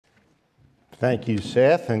Thank you,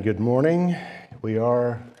 Seth, and good morning. We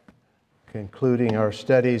are concluding our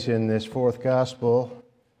studies in this fourth gospel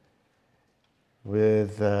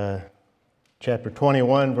with chapter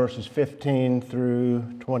 21, verses 15 through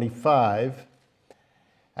 25.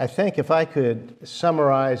 I think if I could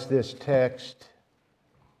summarize this text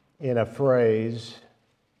in a phrase,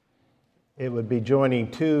 it would be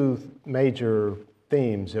joining two major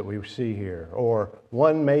themes that we see here, or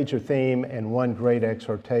one major theme and one great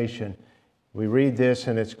exhortation. We read this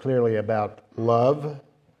and it's clearly about love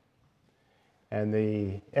and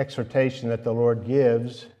the exhortation that the Lord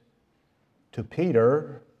gives to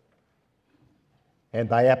Peter, and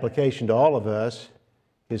by application to all of us,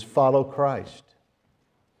 is follow Christ.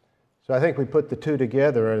 So I think we put the two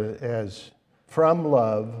together as from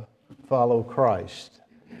love, follow Christ.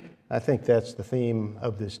 I think that's the theme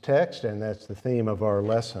of this text, and that's the theme of our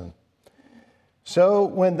lesson. So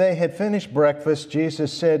when they had finished breakfast,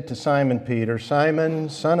 Jesus said to Simon Peter, "Simon,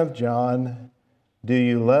 son of John, do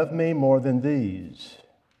you love me more than these?"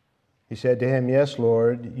 He said to him, "Yes,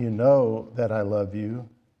 Lord, you know that I love you."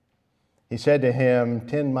 He said to him,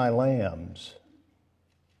 "Tend my lambs."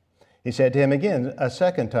 He said to him again a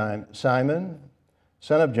second time, "Simon,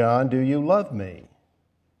 son of John, do you love me?"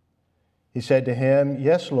 He said to him,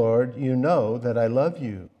 "Yes, Lord, you know that I love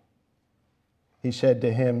you." He said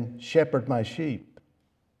to him, "Shepherd my sheep."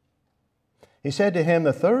 He said to him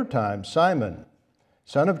the third time, "Simon,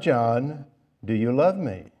 son of John, do you love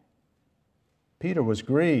me?" Peter was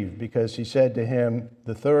grieved because he said to him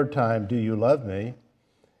the third time, "Do you love me?"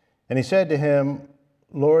 And he said to him,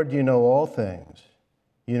 "Lord, you know all things.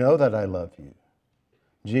 You know that I love you."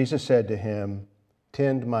 Jesus said to him,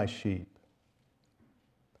 "Tend my sheep.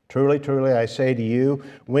 Truly, truly, I say to you,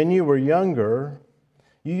 when you were younger,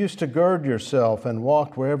 you used to gird yourself and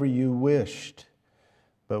walk wherever you wished.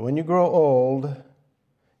 But when you grow old,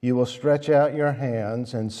 you will stretch out your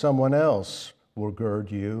hands, and someone else will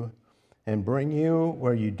gird you and bring you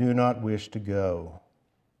where you do not wish to go."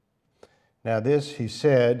 Now this he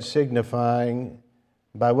said, signifying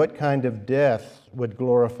by what kind of death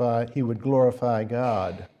he would glorify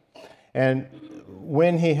God. And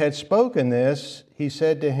when he had spoken this, he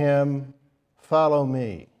said to him, "Follow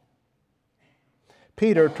me."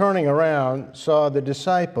 Peter, turning around, saw the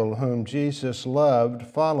disciple whom Jesus loved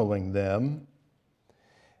following them,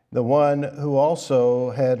 the one who also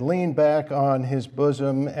had leaned back on his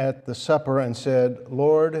bosom at the supper and said,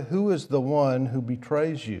 "Lord, who is the one who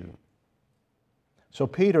betrays you?" So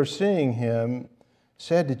Peter, seeing him,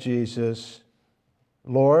 said to Jesus,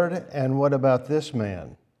 "Lord, and what about this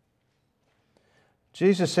man?"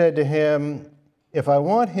 Jesus said to him, "If I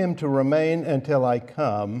want him to remain until I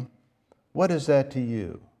come, what is that to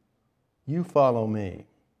you? You follow me."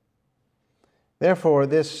 Therefore,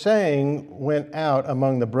 this saying went out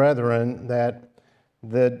among the brethren that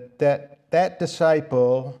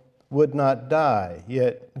disciple would not die.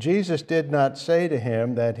 Yet Jesus did not say to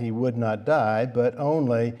him that he would not die, but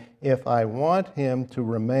only, "If I want him to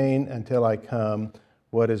remain until I come,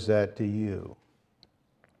 what is that to you?"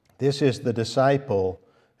 This is the disciple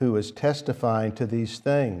who is testifying to these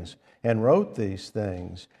things and wrote these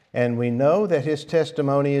things. And we know that his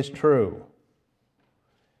testimony is true.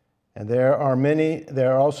 And there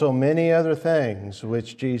are also many other things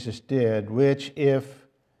which Jesus did, which if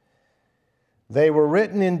they were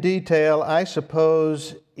written in detail, I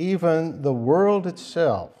suppose even the world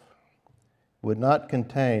itself would not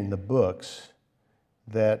contain the books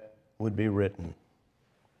that would be written.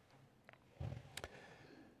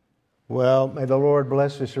 Well, may the Lord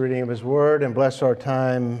bless this reading of His Word and bless our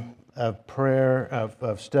time of prayer,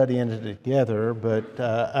 of studying it together. But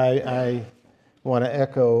I want to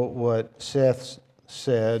echo what Seth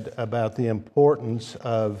said about the importance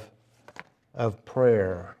of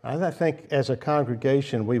prayer. I think as a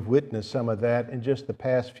congregation, we've witnessed some of that in just the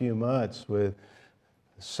past few months with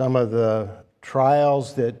some of the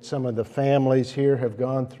trials that some of the families here have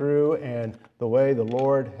gone through and the way the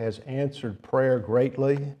Lord has answered prayer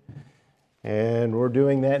greatly. And we're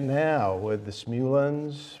doing that now with the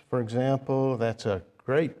Smulans, for example. That's a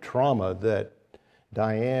great trauma that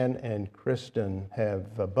Diane and Kristen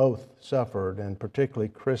have both suffered, and particularly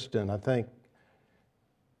Kristen. I think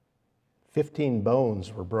 15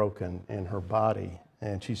 bones were broken in her body,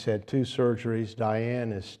 and she's had 2 surgeries.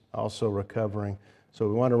 Diane is also recovering. So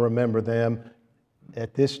we want to remember them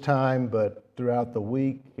at this time, but throughout the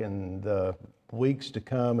week and the weeks to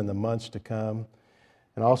come and the months to come.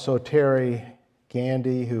 And also Terry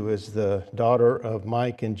Gandy, who is the daughter of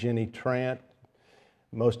Mike and Jenny Trant.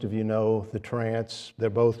 Most of you know the Trants. They're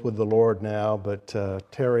both with the Lord now, but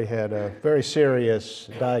Terry had a very serious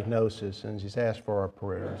diagnosis, and she's asked for our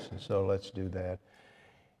prayers, and so let's do that.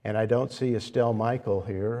 And I don't see Estelle Michael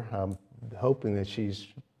here. I'm hoping that she's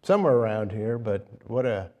somewhere around here, but what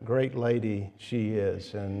a great lady she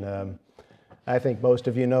is. And I think most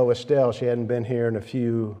of you know Estelle. She hadn't been here in a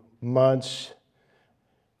few months.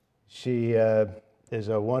 She is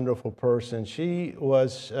a wonderful person. She's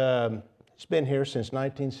been here since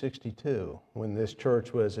 1962 when this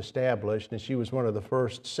church was established, and she was one of the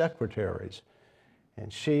first secretaries.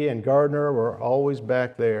 And she and Gardner were always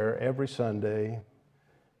back there every Sunday.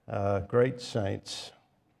 Great saints.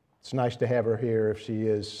 It's nice to have her here if she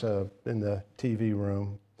is in the TV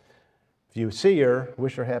room. If you see her,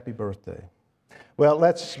 wish her happy birthday. Well,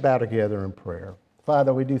 let's bow together in prayer.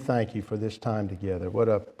 Father, we do thank you for this time together. What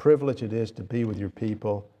a privilege it is to be with your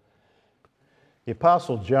people. The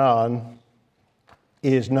Apostle John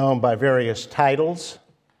is known by various titles: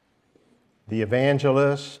 the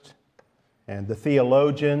evangelist, and the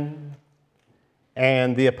theologian,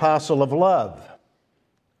 and the apostle of love.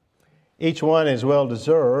 Each one is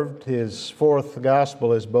well-deserved. His fourth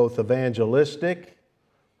gospel is both evangelistic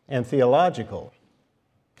and theological.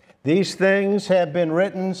 These things have been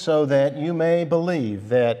written so that you may believe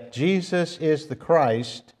that Jesus is the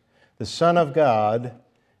Christ, the Son of God,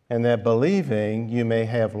 and that believing you may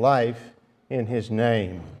have life in His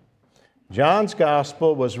name. John's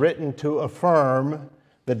gospel was written to affirm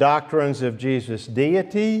the doctrines of Jesus'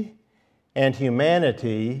 deity and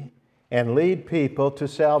humanity and lead people to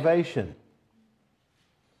salvation.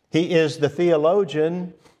 He is the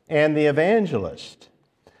theologian and the evangelist,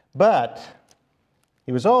 but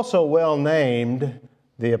he was also well named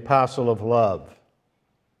the apostle of love,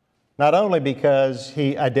 not only because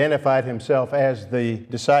he identified himself as the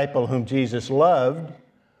disciple whom Jesus loved,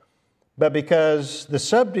 but because the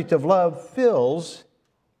subject of love fills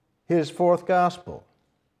his fourth gospel.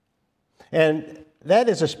 And that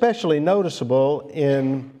is especially noticeable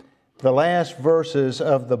in the last verses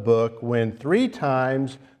of the book, when 3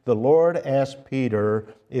 times the Lord asked Peter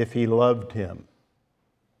if he loved him.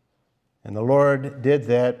 And the Lord did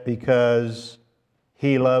that because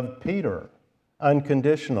he loved Peter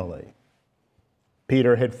unconditionally.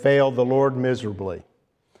 Peter had failed the Lord miserably.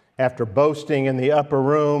 After boasting in the upper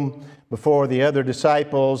room before the other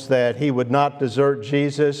disciples that he would not desert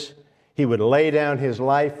Jesus, he would lay down his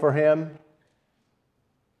life for him,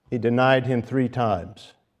 he denied him 3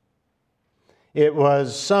 times. It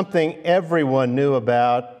was something everyone knew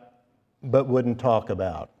about but wouldn't talk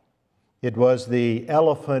about. It was the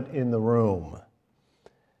elephant in the room.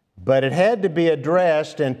 But it had to be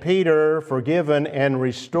addressed, and Peter forgiven and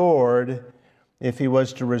restored if he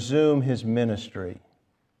was to resume his ministry.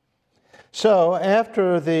 So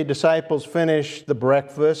after the disciples finished the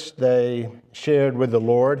breakfast they shared with the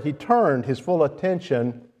Lord, he turned his full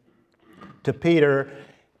attention to Peter,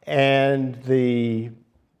 and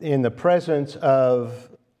in the presence of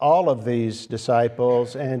all of these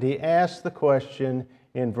disciples, and he asked the question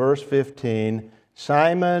in verse 15,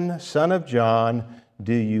 "Simon, son of John,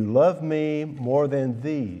 do you love me more than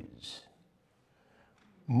these?"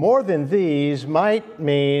 More than these might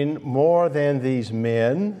mean more than these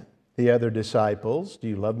men, the other disciples. Do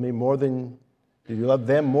you love them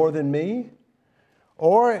more than me?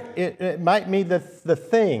 Or it might mean the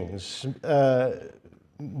things,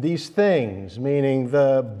 these things, meaning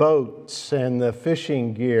the boats and the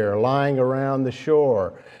fishing gear lying around the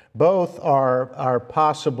shore. Both are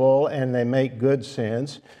possible, and they make good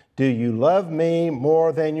sense. Do you love me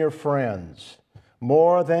more than your friends?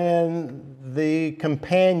 More than the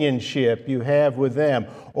companionship you have with them?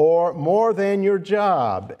 Or more than your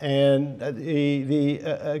job and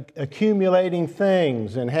the accumulating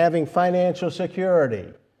things and having financial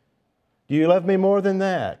security? Do you love me more than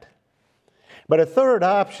that? But a third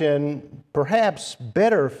option perhaps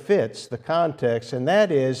better fits the context, and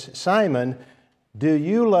that is, Simon, do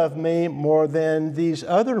you love me more than these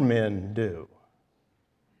other men do?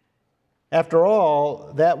 After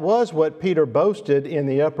all, that was what Peter boasted in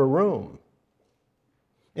the upper room.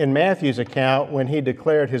 In Matthew's account, when he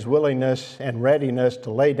declared his willingness and readiness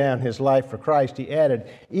to lay down his life for Christ, he added,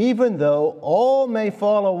 "Even though all may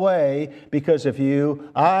fall away because of you,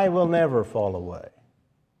 I will never fall away."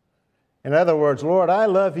 In other words, Lord, I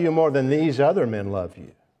love you more than these other men love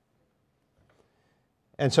you.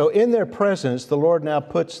 And so in their presence, the Lord now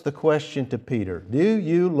puts the question to Peter, do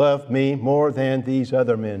you love me more than these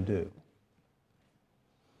other men do?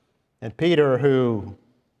 And Peter, who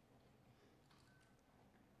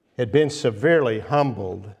had been severely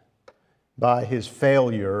humbled by his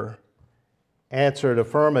failure answered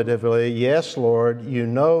affirmatively, "Yes, Lord, you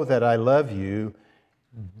know that I love you,"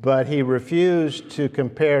 but he refused to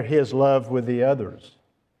compare his love with the others.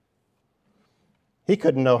 He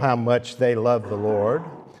couldn't know how much they loved the Lord,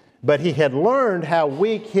 but he had learned how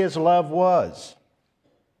weak his love was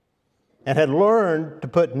and had learned to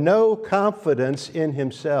put no confidence in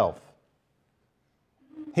himself.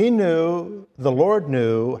 He knew, the Lord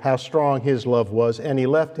knew how strong his love was, and he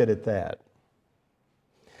left it at that.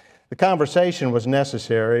 The conversation was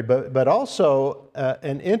necessary, but also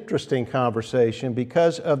an interesting conversation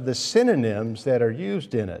because of the synonyms that are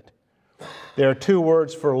used in it. There are 2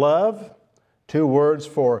 words for love, 2 words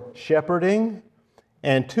for shepherding,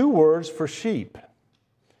 and 2 words for sheep.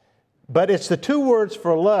 But it's the 2 words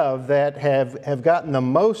for love that have gotten the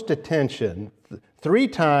most attention. 3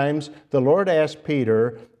 times the Lord asked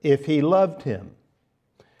Peter if he loved him.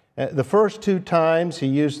 The first 2 times he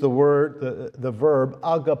used the verb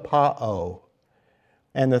agapao.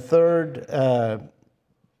 And the third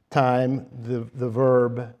time, the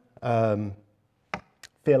verb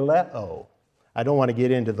phileo. I don't want to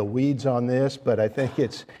get into the weeds on this, but I think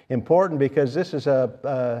it's important because this is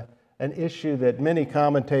an issue that many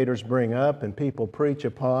commentators bring up and people preach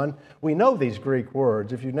upon. We know these Greek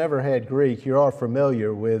words. If you've never had Greek, you are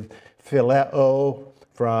familiar with phileo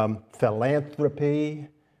from philanthropy,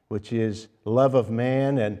 which is love of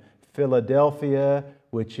man, and Philadelphia,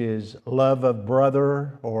 which is love of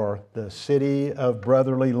brother, or the city of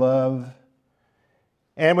brotherly love.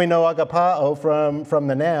 And we know agapao from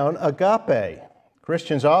the noun agape.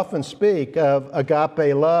 Christians often speak of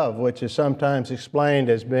agape love, which is sometimes explained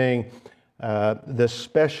as being the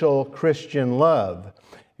special Christian love.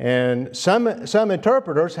 And some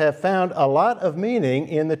interpreters have found a lot of meaning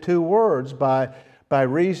in the 2 words by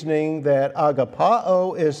reasoning that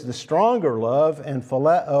agapao is the stronger love and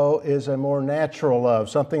phileo is a more natural love,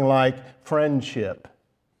 something like friendship.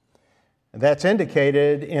 That's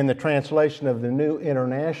indicated in the translation of the New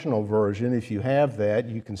International Version. If you have that,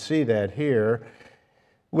 you can see that here,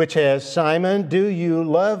 which has, "Simon, do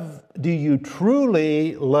you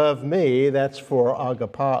truly love me?" That's for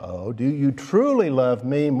agapao. "Do you truly love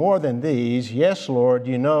me more than these?" "Yes, Lord,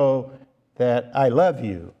 you know that I love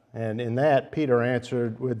you." And in that, Peter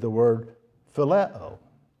answered with the word phileo,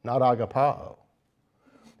 not agapao.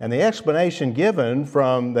 And the explanation given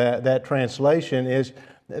from that translation is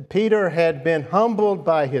that Peter had been humbled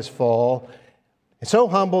by his fall, so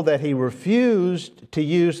humbled that he refused to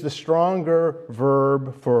use the stronger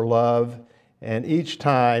verb for love, and each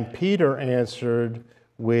time Peter answered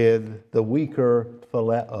with the weaker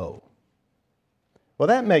phileo. Well,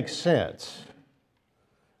 that makes sense,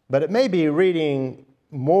 but it may be reading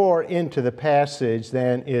more into the passage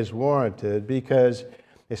than is warranted, because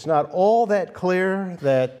it's not all that clear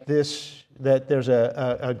that there's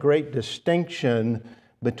a great distinction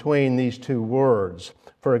between these 2 words.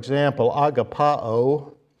 For example,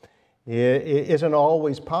 agapao isn't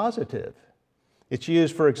always positive. It's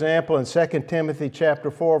used, for example, in 2 Timothy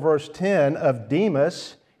chapter 4, verse 10, of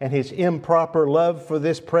Demas and his improper love for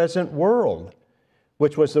this present world,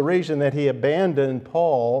 which was the reason that he abandoned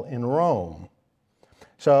Paul in Rome.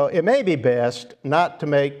 So it may be best not to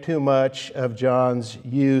make too much of John's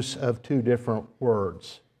use of 2 different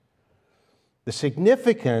words. The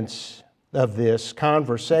significance of this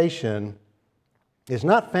conversation is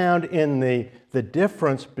not found in the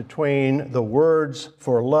difference between the words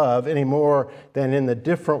for love any more than in the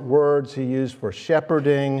different words he used for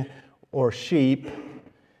shepherding or sheep.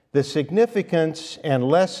 The significance and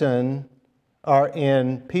lesson are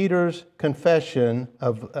in Peter's confession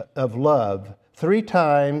of love. 3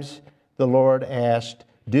 times the Lord asked,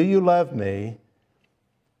 "Do you love me?"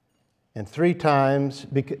 And 3 times,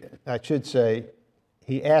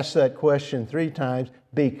 he asked that question 3 times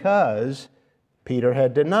because Peter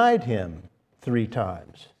had denied him 3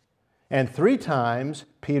 times. And 3 times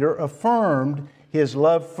Peter affirmed his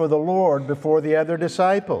love for the Lord before the other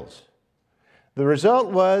disciples. The result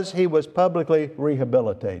was he was publicly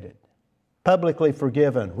rehabilitated, publicly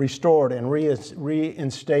forgiven, restored, and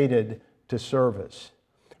reinstated to service.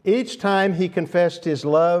 Each time he confessed his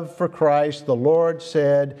love for Christ, the Lord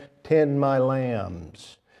said, "Tend my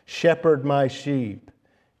lambs, shepherd my sheep,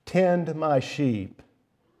 tend my sheep."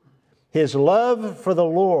 His love for the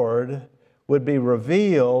Lord would be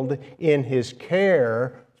revealed in his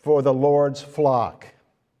care for the Lord's flock.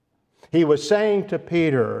 He was saying to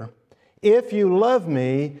Peter, "If you love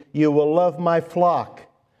me, you will love my flock.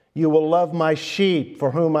 You will love my sheep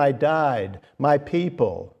for whom I died, my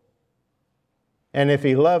people. And if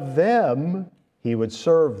he loved them, he would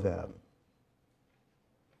serve them."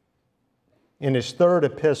 In his 3rd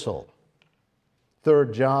epistle,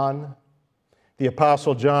 3 John, the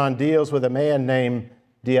Apostle John deals with a man named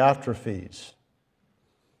Diotrephes.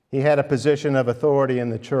 He had a position of authority in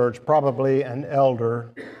the church, probably an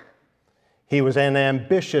elder. He was an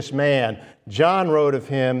ambitious man. John wrote of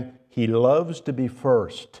him, he loves to be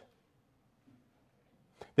first.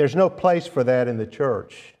 There's no place for that in the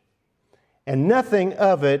church. And nothing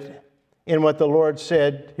of it in what the Lord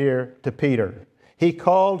said here to Peter. He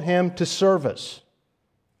called him to service.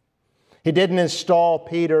 He didn't install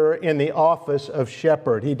Peter in the office of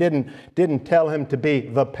shepherd. He didn't tell him to be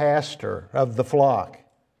the pastor of the flock.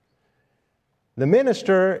 The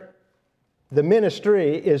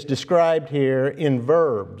ministry is described here in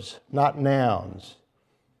verbs, not nouns.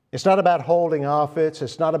 It's not about holding office.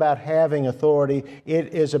 It's not about having authority.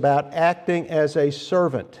 It is about acting as a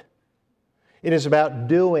servant. It is about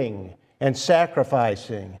doing and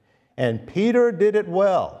sacrificing. And Peter did it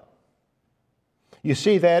well. You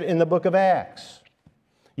see that in the book of Acts.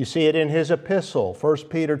 You see it in his epistle, 1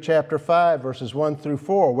 Peter chapter 5, verses 1 through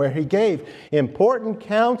 4, where he gave important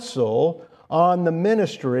counsel on the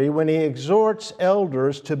ministry when he exhorts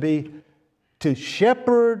elders to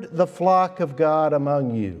shepherd the flock of God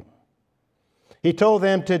among you. He told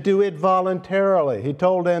them to do it voluntarily. He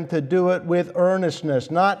told them to do it with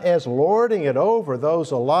earnestness, not as lording it over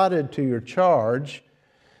those allotted to your charge,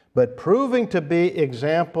 but proving to be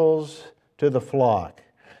examples to the flock.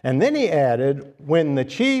 And then he added, when the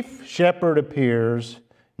chief shepherd appears,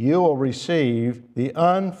 you will receive the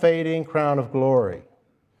unfading crown of glory.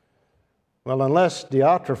 Well, unless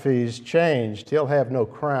Diotrephes changed, he'll have no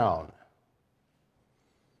crown.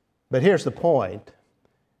 But here's the point.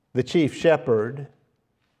 The chief shepherd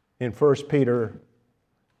in 1 Peter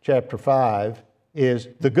chapter 5 is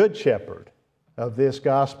the good shepherd of this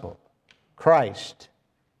gospel, Christ.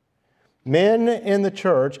 Men in the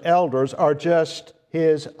church, elders, are just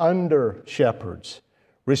his under-shepherds,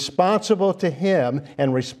 responsible to him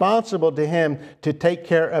and responsible to him to take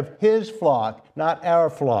care of his flock, not our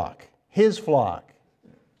flock. His flock.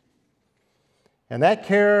 And that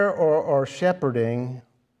care or shepherding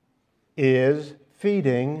is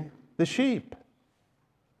feeding the sheep.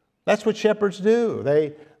 That's what shepherds do.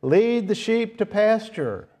 They lead the sheep to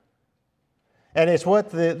pasture. And it's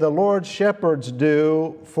what the Lord's shepherds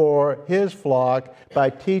do for his flock by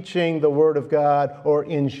teaching the Word of God or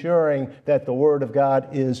ensuring that the Word of God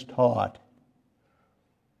is taught.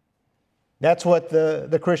 That's what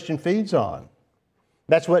the Christian feeds on.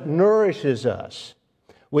 That's what nourishes us.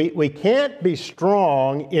 We can't be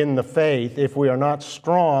strong in the faith if we are not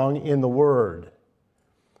strong in the Word.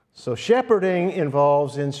 So shepherding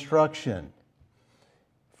involves instruction.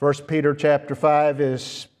 1 Peter chapter 5 is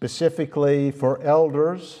specifically for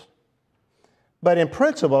elders. But in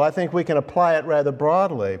principle, I think we can apply it rather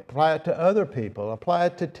broadly. Apply it to other people. Apply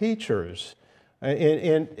it to teachers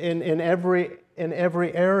in every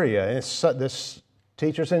area.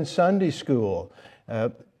 Teachers in Sunday school.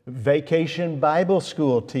 Vacation Bible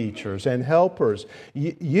school teachers and helpers.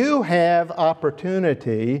 You have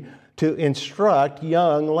opportunity to instruct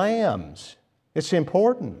young lambs. It's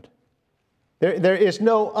important. There is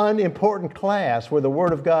no unimportant class where the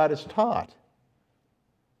Word of God is taught.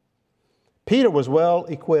 Peter was well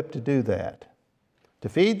equipped to do that, to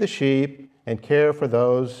feed the sheep and care for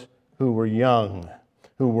those who were young,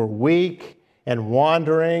 who were weak and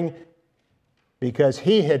wandering, because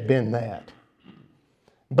he had been that.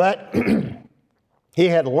 But he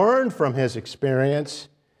had learned from his experience.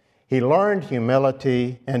 He learned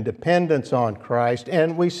humility and dependence on Christ,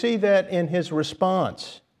 and we see that in his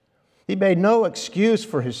response. He made no excuse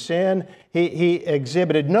for his sin. He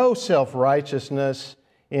exhibited no self-righteousness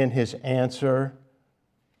in his answer.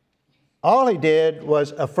 All he did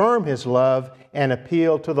was affirm his love and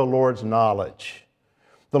appeal to the Lord's knowledge.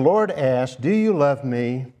 The Lord asked, "Do you love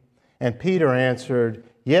me?" And Peter answered,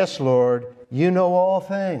 "Yes, Lord, you know all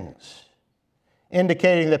things,"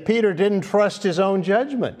 indicating that Peter didn't trust his own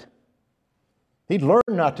judgment. He'd learned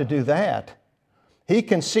not to do that. He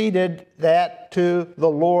conceded that to the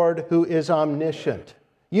Lord who is omniscient.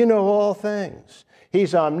 You know all things.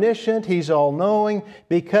 He's omniscient, He's all-knowing,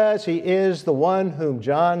 because He is the one whom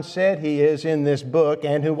John said He is in this book,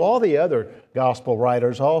 and whom all the other gospel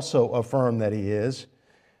writers also affirm that He is,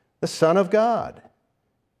 the Son of God.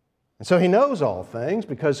 And so He knows all things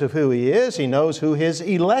because of who He is. He knows who His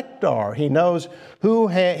elect are. He knows who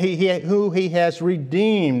He has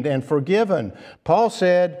redeemed and forgiven. Paul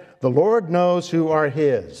said, the Lord knows who are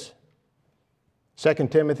His.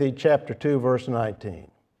 2 Timothy chapter 2, verse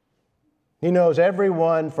 19. He knows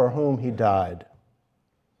everyone for whom He died.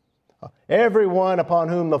 Everyone upon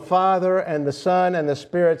whom the Father and the Son and the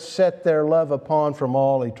Spirit set their love upon from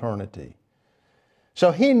all eternity.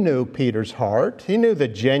 So he knew Peter's heart. He knew the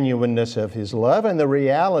genuineness of his love and the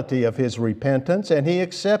reality of his repentance, and he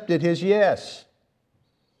accepted his yes.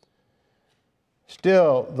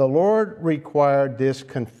 Still, the Lord required this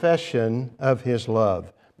confession of his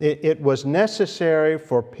love. It was necessary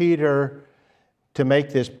for Peter to make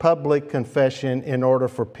this public confession in order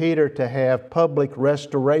for Peter to have public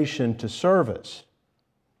restoration to service,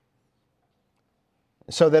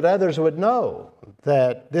 so that others would know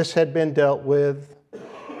that this had been dealt with.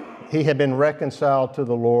 He had been reconciled to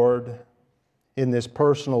the Lord in this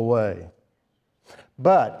personal way.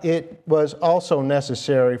 But it was also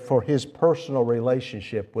necessary for his personal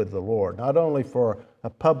relationship with the Lord, not only for a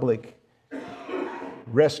public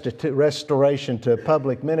restoration to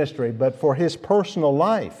public ministry, but for his personal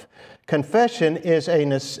life. Confession is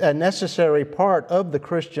a necessary part of the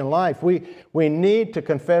Christian life. We need to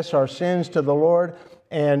confess our sins to the Lord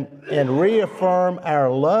and reaffirm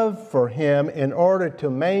our love for Him in order to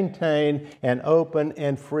maintain an open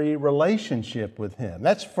and free relationship with Him.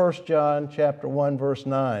 That's 1 John chapter 1, verse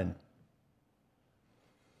 9.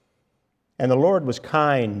 And the Lord was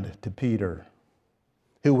kind to Peter,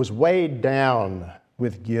 who was weighed down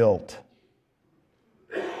with guilt.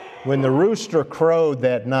 When the rooster crowed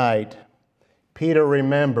that night, Peter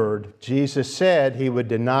remembered Jesus said he would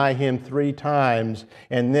deny him 3 times,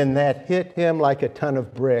 and then that hit him like a ton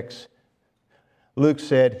of bricks. Luke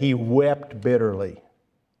said he wept bitterly.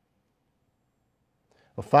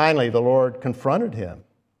 Well, finally, the Lord confronted him,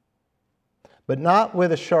 but not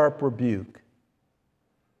with a sharp rebuke.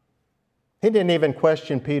 He didn't even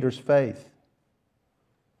question Peter's faith.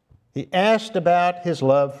 He asked about his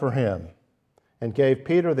love for him and gave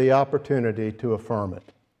Peter the opportunity to affirm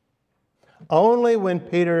it. Only when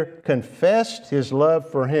Peter confessed his love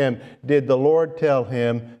for him did the Lord tell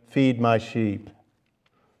him, "Feed my sheep."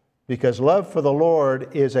 Because love for the Lord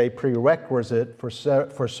is a prerequisite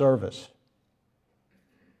for service.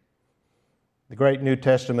 The great New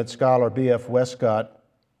Testament scholar B.F. Westcott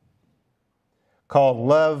called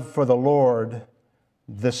love for the Lord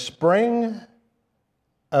the spring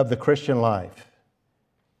of the Christian life.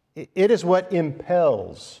 It is what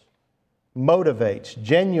impels, motivates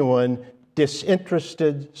genuine,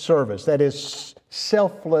 disinterested service. That is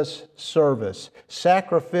selfless service,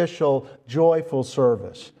 sacrificial, joyful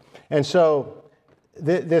service. And so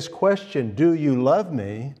this question, do you love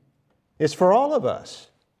me, is for all of us.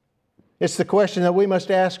 It's the question that we must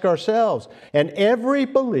ask ourselves. And every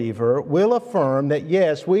believer will affirm that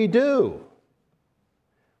yes, we do.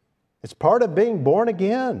 It's part of being born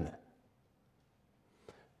again.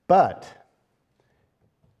 But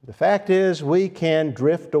the fact is, we can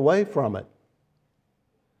drift away from it.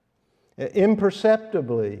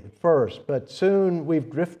 Imperceptibly at first, but soon we've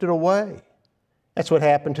drifted away. That's what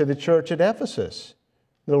happened to the church at Ephesus.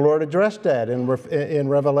 The Lord addressed that in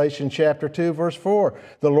Revelation chapter 2, verse 4.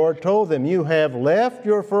 The Lord told them, "You have left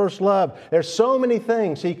your first love." There's so many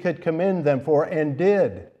things He could commend them for, and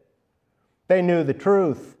did. They knew the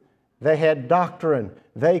truth. They had doctrine.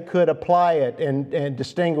 They could apply it and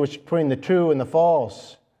distinguish between the true and the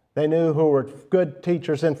false. They knew who were good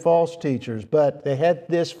teachers and false teachers, but they had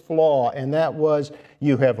this flaw, and that was,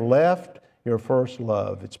 you have left your first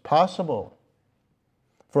love. It's possible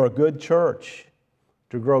for a good church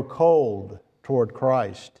to grow cold toward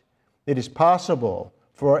Christ. It is possible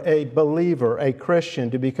for a believer, a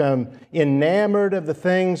Christian, to become enamored of the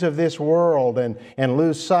things of this world and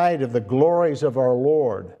lose sight of the glories of our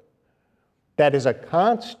Lord. That is a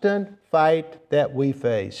constant fight that we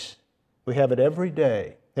face. We have it every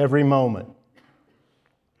day, every moment.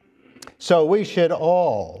 So we should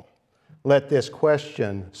all let this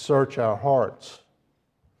question search our hearts.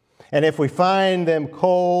 And if we find them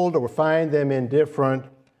cold or find them indifferent,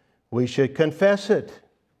 we should confess it,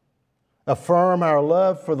 affirm our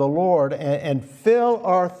love for the Lord, and fill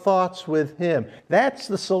our thoughts with Him. That's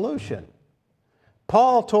the solution.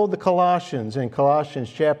 Paul told the Colossians in Colossians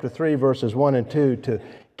chapter 3, verses 1 and 2, to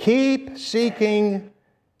keep seeking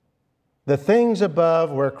the things above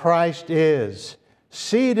where Christ is,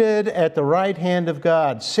 seated at the right hand of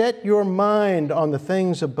God. Set your mind on the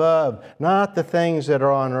things above, not the things that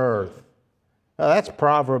are on earth. Now, that's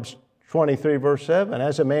Proverbs 23, verse 7.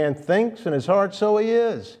 As a man thinks in his heart, so he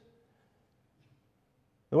is.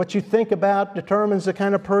 What you think about determines the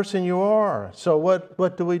kind of person you are. So what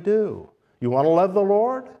do? You want to love the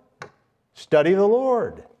Lord? Study the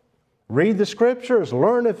Lord. Read the Scriptures.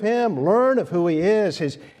 Learn of Him. Learn of who He is,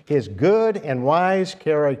 His good and wise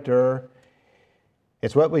character.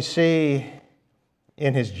 It's what we see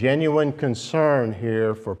in His genuine concern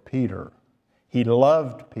here for Peter. He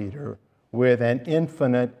loved Peter with an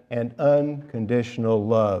infinite and unconditional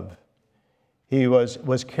love. He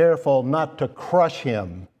was careful not to crush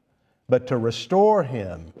him, but to restore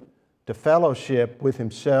him to fellowship with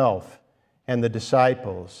himself and the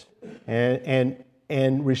disciples,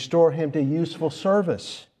 and restore him to useful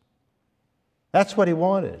service. That's what he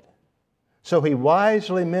wanted. So he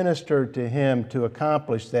wisely ministered to him to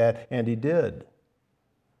accomplish that, and he did.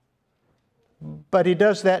 But he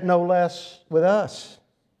does that no less with us.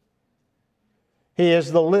 He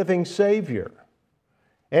is the living Savior,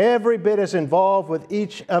 every bit as involved with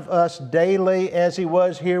each of us daily as he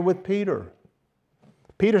was here with Peter.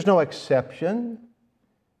 Peter's no exception.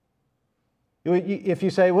 If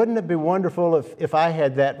you say, wouldn't it be wonderful if I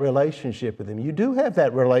had that relationship with him? You do have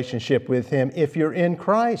that relationship with him if you're in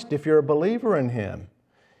Christ, if you're a believer in him.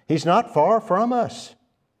 He's not far from us.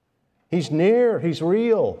 He's near. He's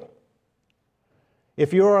real.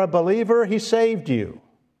 If you're a believer, he saved you.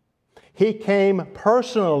 He came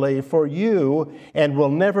personally for you and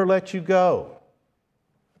will never let you go.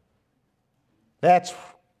 That's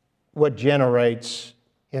what generates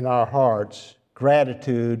in our hearts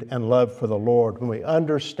gratitude and love for the Lord, when we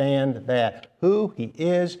understand that, who He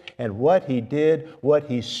is and what He did, what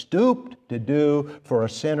He stooped to do for a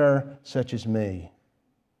sinner such as me.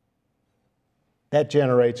 That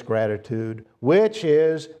generates gratitude, which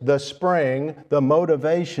is the spring, the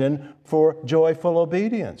motivation for joyful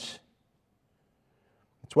obedience.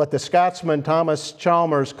 It's what the Scotsman Thomas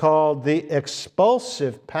Chalmers called the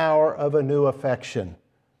expulsive power of a new affection.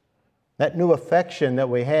 That new affection that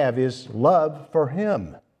we have is love for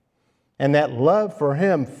Him. And that love for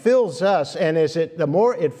Him fills us, and the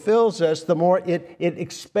more it fills us, the more it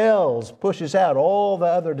expels, pushes out all the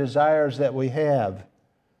other desires that we have,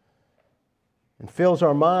 and fills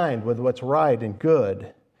our mind with what's right and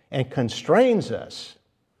good, and constrains us,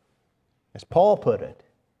 as Paul put it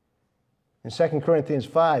in 2 Corinthians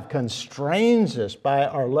 5, constrains us by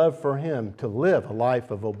our love for Him to live a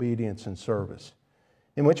life of obedience and service,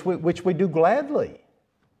 in which we do gladly.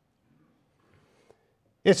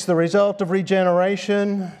 It's the result of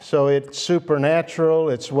regeneration, so it's supernatural.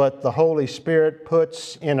 It's what the Holy Spirit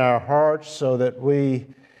puts in our hearts so that we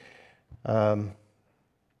are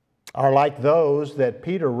like those that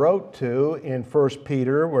Peter wrote to in 1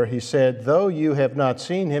 Peter, where he said, though you have not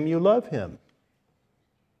seen Him, you love Him.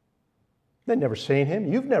 They've never seen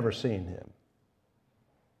Him. You've never seen Him.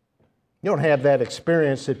 You don't have that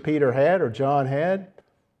experience that Peter had or John had.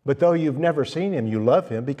 But though you've never seen Him, you love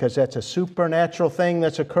Him, because that's a supernatural thing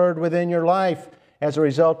that's occurred within your life as a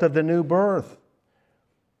result of the new birth.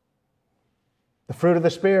 The fruit of the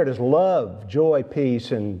Spirit is love, joy, peace,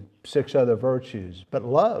 and 6 other virtues. But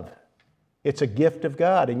love, it's a gift of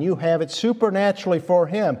God, and you have it supernaturally for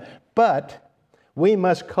Him. But we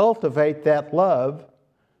must cultivate that love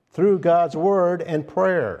through God's Word and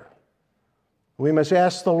prayer. We must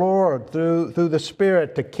ask the Lord through the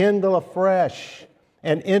Spirit to kindle afresh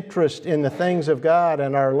an interest in the things of God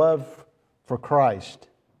and our love for Christ.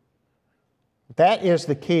 That is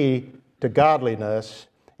the key to godliness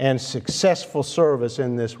and successful service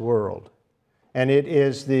in this world. And it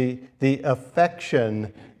is the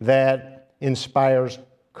affection that inspires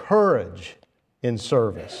courage in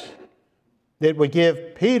service. It would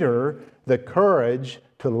give Peter the courage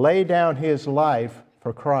to lay down his life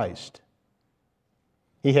for Christ.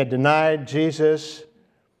 He had denied Jesus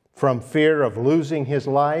from fear of losing his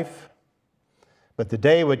life. But the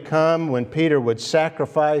day would come when Peter would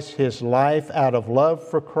sacrifice his life out of love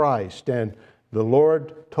for Christ. And the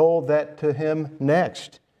Lord told that to him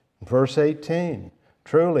next, verse 18.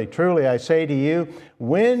 Truly, truly, I say to you,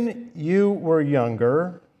 when you were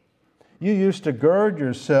younger, you used to gird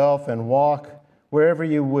yourself and walk wherever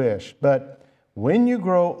you wished. But when you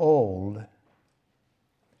grow old,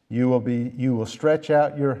 you will stretch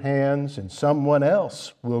out your hands, and someone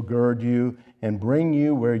else will gird you and bring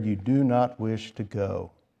you where you do not wish to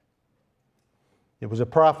go. It was a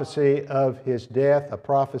prophecy of His death, a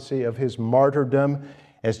prophecy of His martyrdom,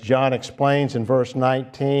 as John explains in verse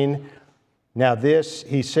 19. Now this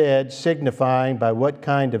He said, signifying by what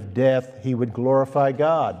kind of death He would glorify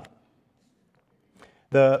God.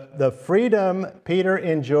 The freedom Peter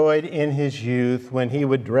enjoyed in his youth, when he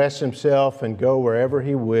would dress himself and go wherever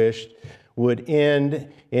he wished, would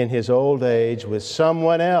end in his old age with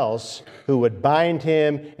someone else who would bind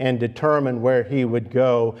him and determine where he would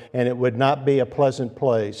go, and it would not be a pleasant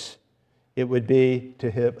place. It would be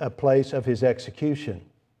a place of his execution.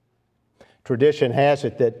 Tradition has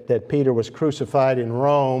it that Peter was crucified in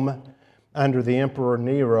Rome under the Emperor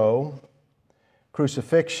Nero.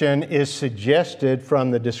 Crucifixion is suggested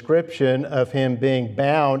from the description of him being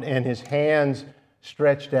bound and his hands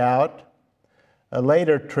stretched out. A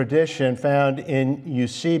later tradition found in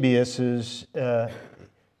Eusebius's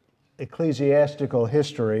ecclesiastical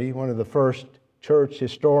history, one of the first church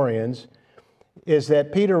historians, is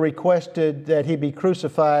that Peter requested that he be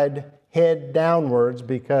crucified head downwards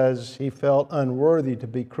because he felt unworthy to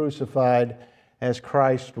be crucified as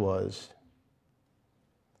Christ was.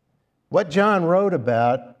 What John wrote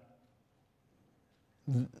about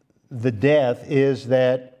the death is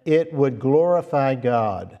that it would glorify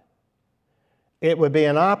God. It would be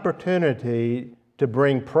an opportunity to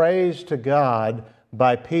bring praise to God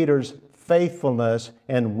by Peter's faithfulness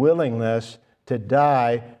and willingness to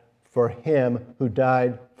die for Him who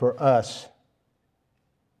died for us.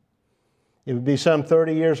 It would be some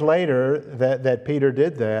 30 years later that Peter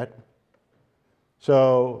did that.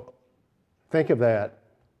 So think of that.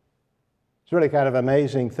 It's really kind of an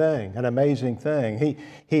amazing thing.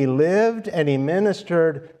 He lived and he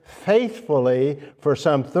ministered faithfully for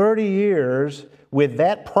some 30 years with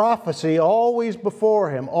that prophecy always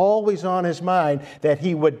before him, always on his mind, that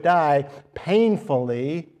he would die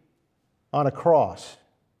painfully on a cross.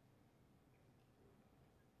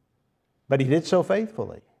 But he did so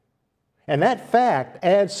faithfully. And that fact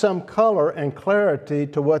adds some color and clarity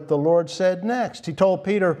to what the Lord said next. He told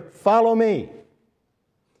Peter, "Follow me,"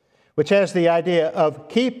 which has the idea of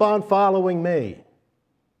keep on following me.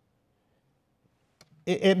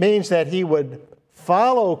 It means that he would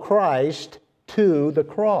follow Christ to the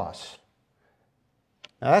cross.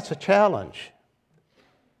 Now that's a challenge.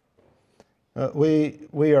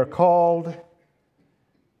 We are called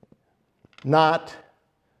not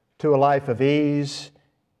to a life of ease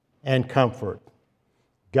and comfort.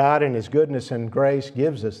 God in His goodness and grace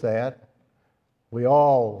gives us that. We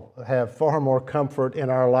all have far more comfort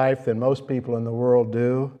in our life than most people in the world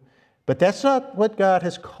do. But that's not what God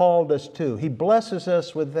has called us to. He blesses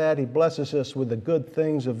us with that. He blesses us with the good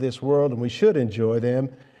things of this world, and we should enjoy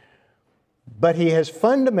them. But He has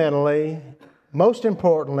fundamentally, most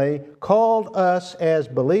importantly, called us as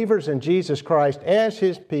believers in Jesus Christ, as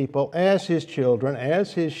His people, as His children,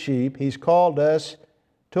 as His sheep. He's called us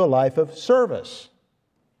to a life of service.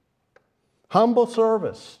 Humble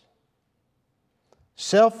service.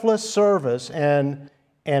 Selfless service, and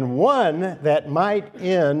one that might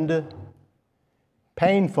end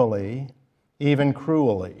painfully, even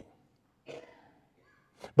cruelly.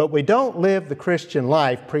 But we don't live the Christian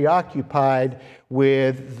life preoccupied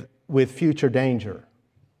with future danger,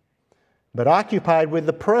 but occupied with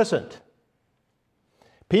the present.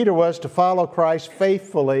 Peter was to follow Christ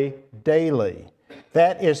faithfully daily.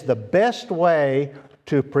 That is the best way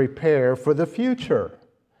to prepare for the future.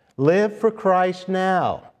 Live for Christ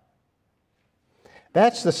now.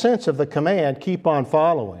 That's the sense of the command, keep on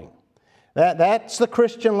following. That's the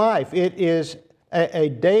Christian life. It is a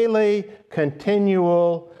daily,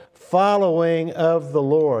 continual following of the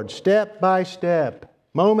Lord, step by step,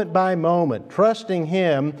 moment by moment, trusting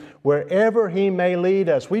Him wherever He may lead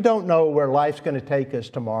us. We don't know where life's going to take us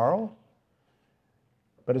tomorrow.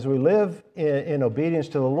 But as we live in obedience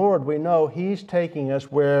to the Lord, we know He's taking us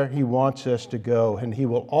where He wants us to go. And He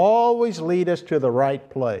will always lead us to the right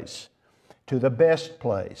place, to the best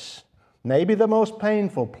place. Maybe the most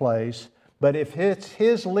painful place, but if it's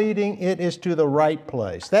His leading, it is to the right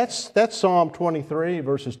place. That's Psalm 23,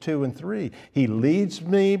 verses 2 and 3. He leads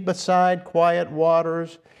me beside quiet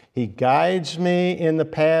waters. He guides me in the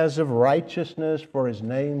paths of righteousness for His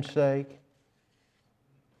name's sake.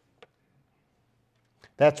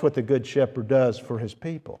 That's what the Good Shepherd does for His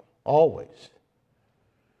people, always.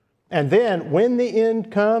 And then, when the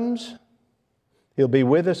end comes, He'll be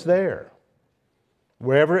with us there,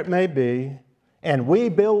 wherever it may be, and we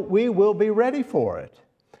will be ready for it,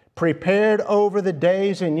 prepared over the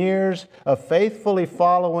days and years of faithfully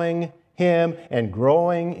following Him and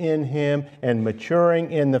growing in Him and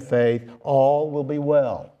maturing in the faith. All will be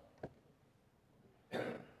well.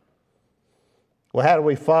 Well, how do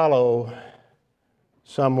we follow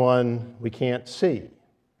someone we can't see?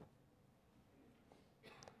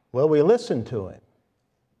 Well, we listen to Him.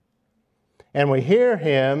 And we hear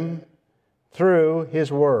Him through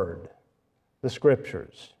His Word, the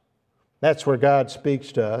Scriptures. That's where God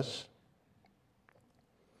speaks to us.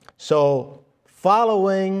 So,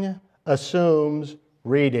 following assumes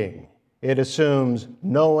reading. It assumes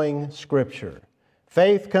knowing Scripture.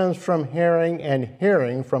 Faith comes from hearing, and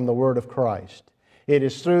hearing from the Word of Christ. It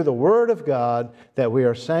is through the Word of God that we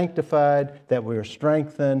are sanctified, that we are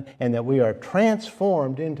strengthened, and that we are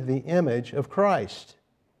transformed into the image of Christ.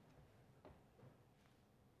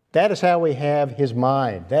 That is how we have His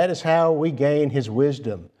mind. That is how we gain His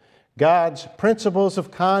wisdom. God's principles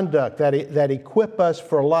of conduct that equip us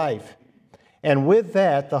for life. And with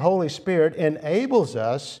that, the Holy Spirit enables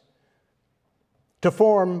us to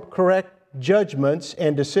form correct judgments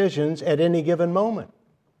and decisions at any given moment.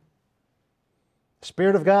 The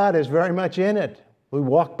Spirit of God is very much in it. We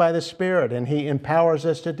walk by the Spirit, and He empowers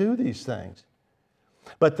us to do these things.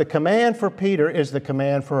 But the command for Peter is the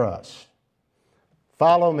command for us.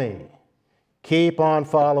 Follow me. Keep on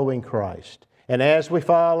following Christ. And as we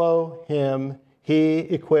follow Him, He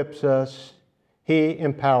equips us, He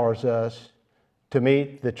empowers us to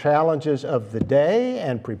meet the challenges of the day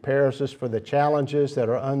and prepares us for the challenges that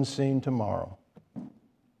are unseen tomorrow.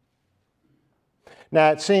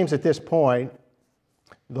 Now, it seems at this point,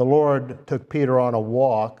 the Lord took Peter on a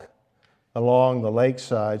walk along the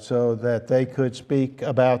lakeside so that they could speak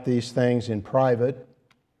about these things in private.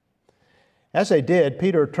 As they did,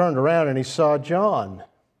 Peter turned around and he saw John,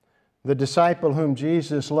 the disciple whom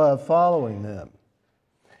Jesus loved, following them.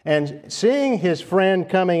 And seeing his friend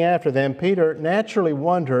coming after them, Peter naturally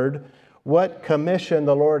wondered what commission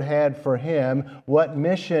the Lord had for him, what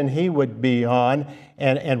mission he would be on,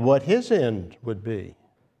 and what his end would be.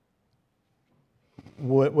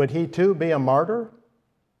 Would he too be a martyr?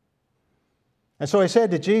 And so he said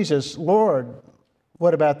to Jesus, "Lord,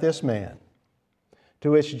 what about this man?" To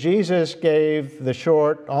which Jesus gave the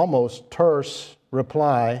short, almost terse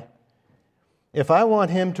reply, "If I want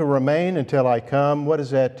him to remain until I come, what is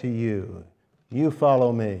that to you? You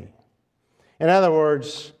follow me." In other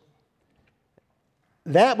words,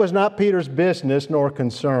 that was not Peter's business nor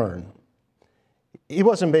concern. He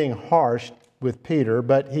wasn't being harsh with Peter,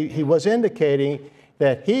 but he was indicating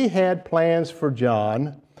that he had plans for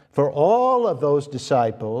John, for all of those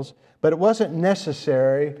disciples, but it wasn't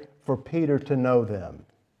necessary for Peter to know them.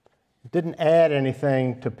 It didn't add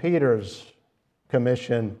anything to Peter's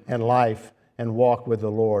commission and life and walk with the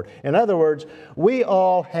Lord. In other words, we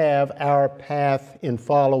all have our path in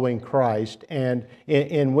following Christ and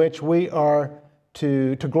in which we are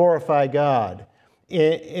to glorify God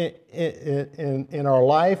in our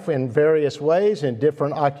life in various ways, in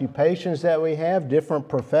different occupations that we have, different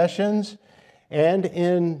professions, and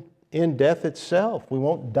in death itself. We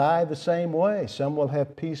won't die the same way. Some will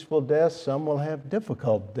have peaceful deaths, some will have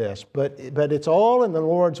difficult deaths, but it's all in the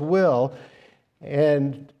Lord's will,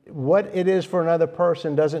 and what it is for another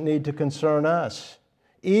person doesn't need to concern us.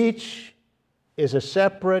 Each is a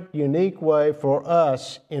separate, unique way for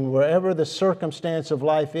us in wherever the circumstance of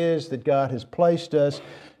life is that God has placed us.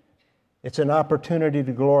 It's an opportunity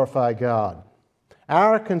to glorify God.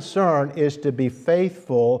 Our concern is to be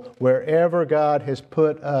faithful wherever God has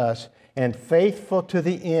put us, and faithful to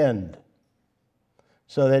the end,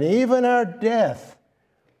 so that even our death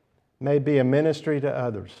may be a ministry to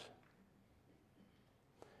others.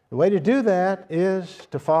 The way to do that is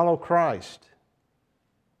to follow Christ.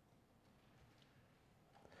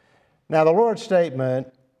 Now, the Lord's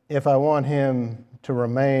statement, "If I want him to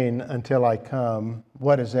remain until I come,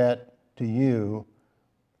 what is that to you?"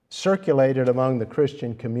 circulated among the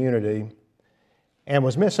Christian community and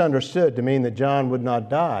was misunderstood to mean that John would not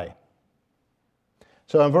die.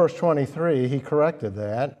 So in verse 23, he corrected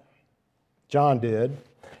that. John did.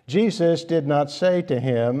 Jesus did not say to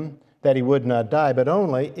him that he would not die, but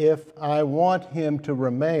only, "If I want him to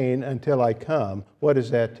remain until I come, what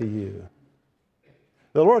is that to you?"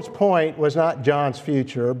 The Lord's point was not John's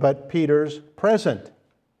future, but Peter's present.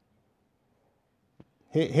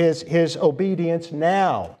 His obedience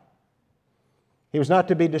now. He was not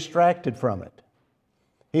to be distracted from it.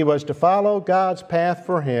 He was to follow God's path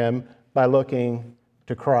for him by looking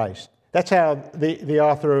to Christ. That's how the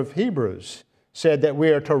author of Hebrews said that we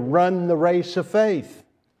are to run the race of faith.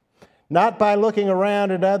 Not by looking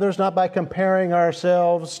around at others, not by comparing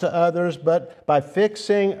ourselves to others, but by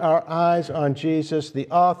fixing our eyes on Jesus, the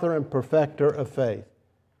author and perfecter of faith.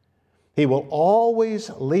 He will always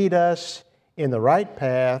lead us in the right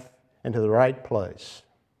path and to the right place.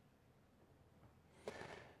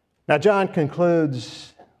 Now, John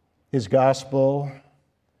concludes his gospel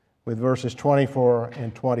with verses 24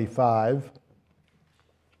 and 25.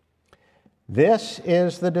 "This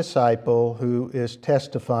is the disciple who is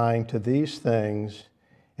testifying to these things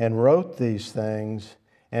and wrote these things,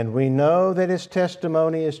 and we know that his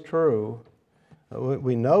testimony is true."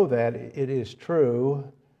 We know that it is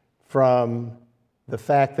true from the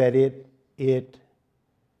fact that it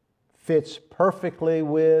fits perfectly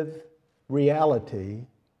with reality.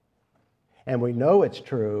 And we know it's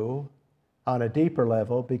true on a deeper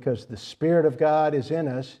level because the Spirit of God is in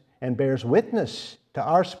us and bears witness to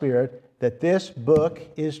our spirit that this book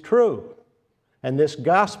is true and this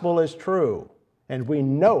gospel is true And we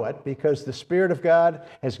know it because the Spirit of God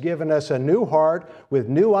has given us a new heart with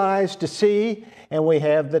new eyes to see, and we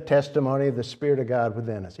have the testimony of the Spirit of God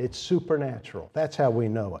within us. It's supernatural. That's how we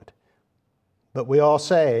know it. But we all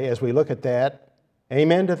say, as we look at that,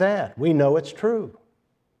 amen to that. We know it's true.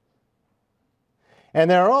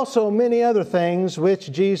 And there are also many other things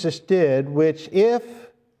which Jesus did, which if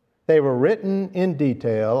they were written in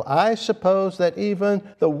detail, I suppose that even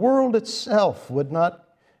the world itself would not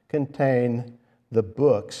contain the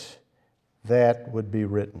books that would be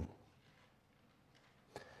written.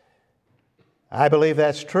 I believe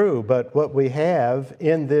that's true, but what we have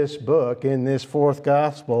in this book, in this fourth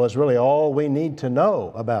gospel, is really all we need to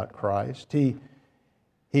know about Christ.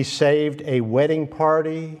 He saved a wedding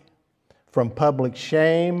party from public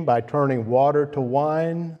shame by turning water to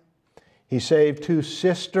wine. He saved two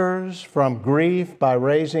sisters from grief by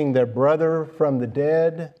raising their brother from the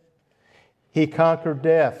dead. He conquered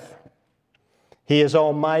death. He is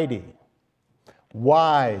almighty,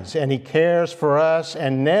 wise, and He cares for us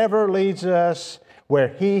and never leads us where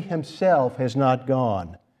He Himself has not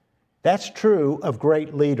gone. That's true of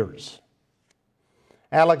great leaders.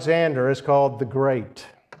 Alexander is called the Great.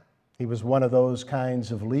 He was one of those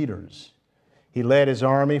kinds of leaders. He led his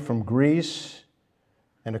army from Greece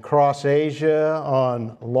and across Asia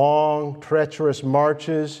on long, treacherous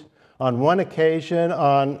marches. On one occasion,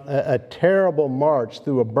 on a terrible march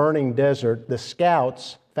through a burning desert, the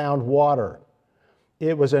scouts found water.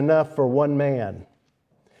 It was enough for one man.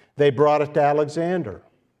 They brought it to Alexander.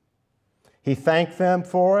 He thanked them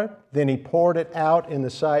for it, then he poured it out in the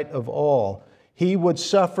sight of all. He would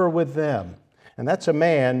suffer with them. And that's a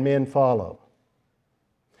man men follow.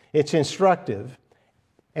 It's instructive,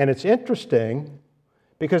 and it's interesting,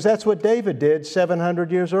 because that's what David did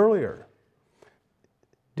 700 years earlier.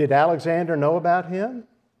 Did Alexander know about him?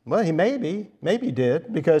 Well, he maybe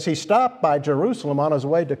did, because he stopped by Jerusalem on his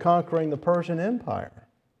way to conquering the Persian Empire.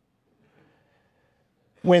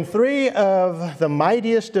 When three of the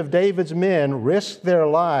mightiest of David's men risked their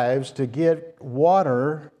lives to get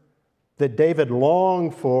water that David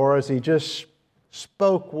longed for, as he just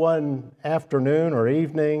spoke one afternoon or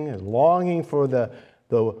evening, longing for the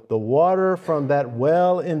water from that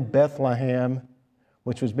well in Bethlehem,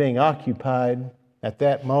 which was being occupied at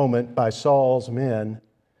that moment by Saul's men,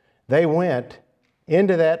 they went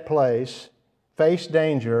into that place, faced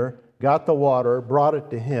danger, got the water, brought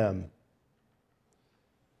it to him.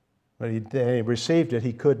 But he received it,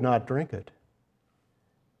 he could not drink it.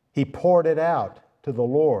 He poured it out to the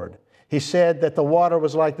Lord. He said that the water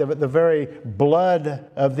was like the very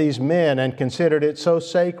blood of these men and considered it so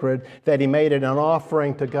sacred that he made it an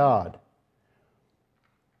offering to God.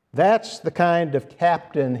 That's the kind of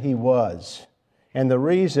captain he was, and the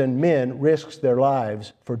reason men risked their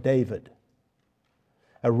lives for David.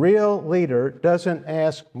 A real leader doesn't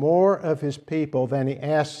ask more of his people than he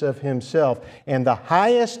asks of himself. And the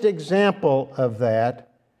highest example of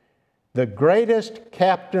that, the greatest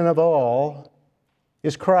captain of all,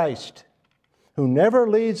 is Christ, who never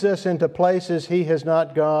leads us into places He has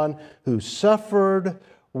not gone, who suffered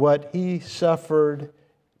what He suffered,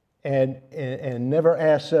 and never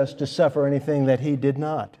asks us to suffer anything that He did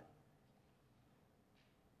not.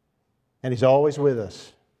 And He's always with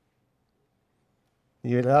us.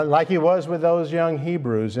 Like He was with those young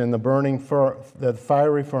Hebrews in the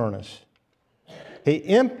fiery furnace. He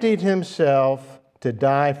emptied Himself to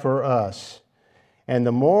die for us. And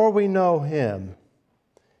the more we know Him,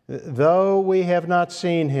 though we have not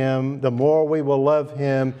seen Him, the more we will love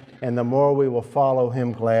Him and the more we will follow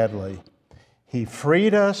Him gladly. He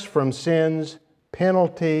freed us from sin's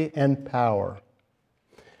penalty and power.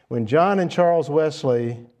 When John and Charles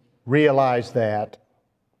Wesley realized that,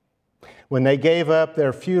 when they gave up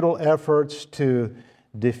their futile efforts to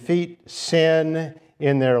defeat sin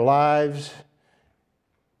in their lives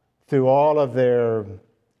through all of their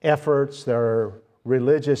efforts, their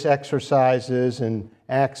religious exercises and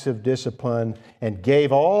acts of discipline, and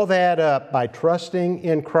gave all that up by trusting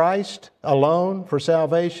in Christ alone for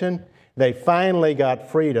salvation, they finally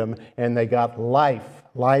got freedom and they got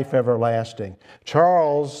life everlasting.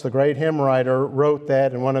 Charles, the great hymn writer, wrote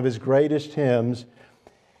that in one of his greatest hymns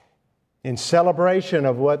in celebration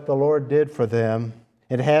of what the Lord did for them.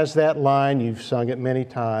 It has that line, you've sung it many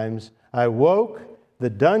times, I woke, the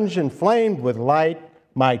dungeon flamed with light,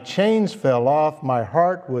 my chains fell off, my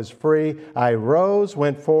heart was free, I rose,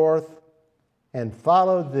 went forth, and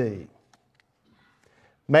followed Thee.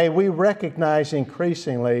 May we recognize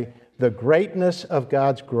increasingly the greatness of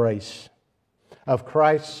God's grace, of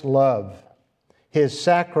Christ's love, His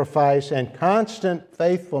sacrifice and constant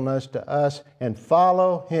faithfulness to us, and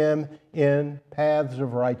follow Him in paths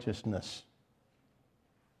of righteousness.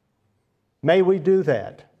 May we do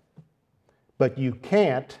that. But you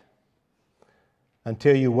can't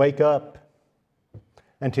until you wake up,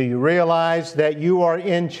 until you realize that you are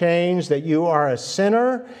in chains, that you are a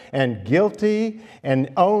sinner and guilty,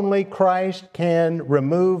 and only Christ can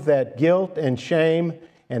remove that guilt and shame,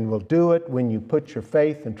 and will do it when you put your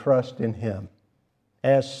faith and trust in Him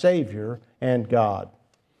as Savior and God.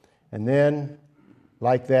 And then,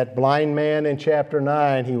 like that blind man in chapter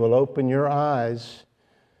 9, He will open your eyes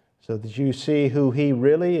so that you see who He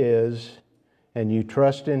really is, and you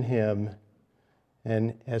trust in Him,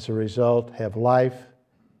 and as a result have life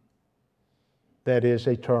that is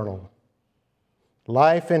eternal.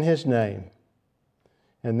 Life in His name.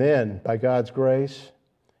 And then, by God's grace,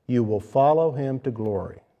 you will follow Him to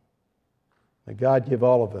glory. May God give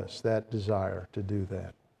all of us that desire to do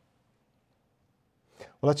that.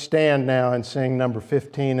 Well, let's stand now and sing number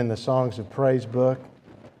 15 in the Songs of Praise book,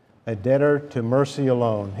 A Debtor to Mercy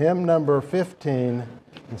Alone. Hymn number 15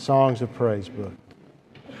 in Songs of Praise book.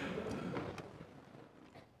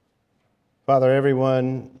 Father,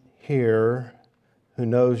 everyone here who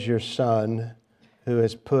knows your Son, who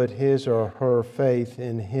has put his or her faith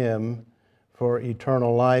in Him for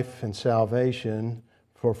eternal life and salvation,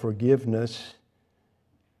 for forgiveness,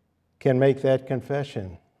 can make that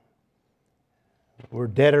confession. We're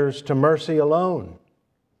debtors to mercy alone.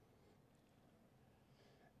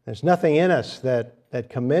 There's nothing in us that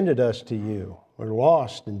commended us to you. We're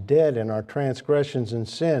lost and dead in our transgressions and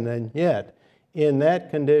sin, and yet, in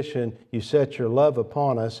that condition, you set your love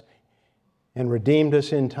upon us and redeemed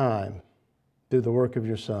us in time through the work of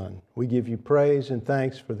your Son. We give you praise and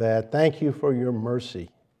thanks for that. Thank you for your mercy,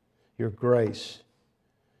 your grace.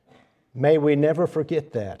 May we never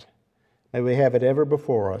forget that. May we have it ever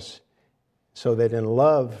before us, so that in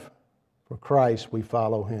love for Christ we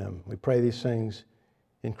follow Him. We pray these things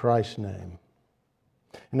in Christ's name.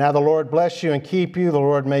 And now the Lord bless you and keep you. The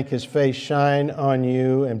Lord make His face shine on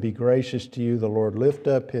you and be gracious to you. The Lord lift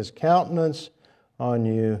up His countenance on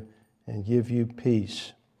you and give you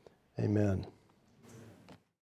peace. Amen.